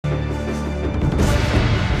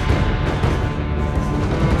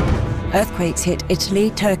Earthquakes hit Italy,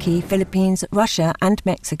 Turkey, Philippines, Russia and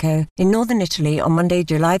Mexico. In northern Italy on Monday,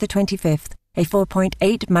 July the 25th, a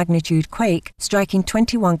 4.8 magnitude quake, striking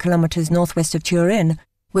 21 kilometers northwest of Turin,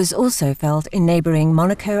 was also felt in neighboring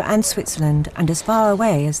Monaco and Switzerland and as far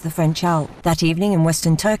away as the French Alps. That evening in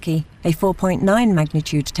western Turkey, a 4.9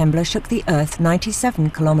 magnitude temblor shook the earth 97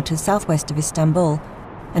 kilometers southwest of Istanbul.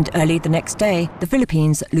 And early the next day, the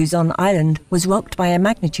Philippines Luzon Island was rocked by a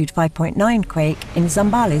magnitude 5.9 quake in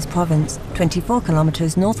Zambales province, 24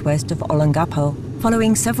 kilometers northwest of Olongapo.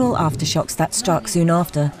 Following several aftershocks that struck soon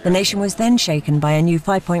after, the nation was then shaken by a new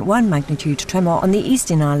 5.1 magnitude tremor on the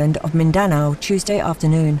eastern island of Mindanao Tuesday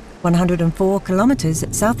afternoon, 104 kilometers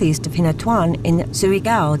southeast of Hinatuan in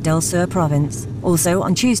Surigao del Sur province. Also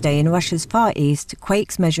on Tuesday in Russia's far east,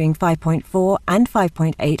 quakes measuring 5.4 and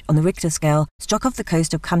 5.8 on the Richter scale struck off the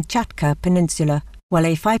coast of Kamchatka Peninsula, while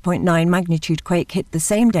a 5.9 magnitude quake hit the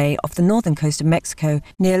same day off the northern coast of Mexico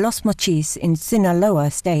near Los Mochis in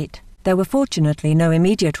Sinaloa state. There were fortunately no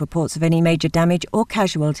immediate reports of any major damage or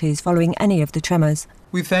casualties following any of the tremors.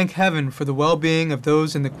 We thank heaven for the well-being of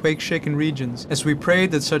those in the quake-shaken regions, as we pray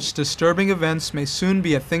that such disturbing events may soon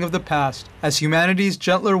be a thing of the past, as humanity's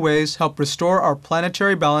gentler ways help restore our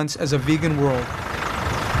planetary balance as a vegan world.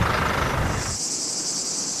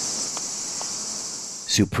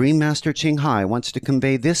 Supreme Master Ching Hai wants to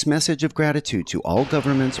convey this message of gratitude to all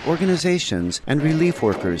governments, organizations, and relief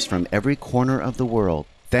workers from every corner of the world.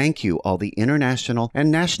 Thank you, all the international and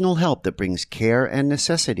national help that brings care and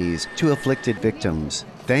necessities to afflicted victims.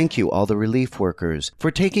 Thank you, all the relief workers,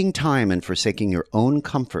 for taking time and forsaking your own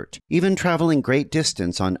comfort, even traveling great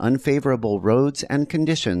distance on unfavorable roads and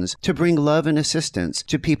conditions to bring love and assistance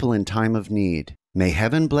to people in time of need. May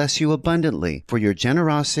heaven bless you abundantly for your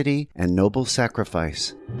generosity and noble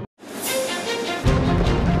sacrifice.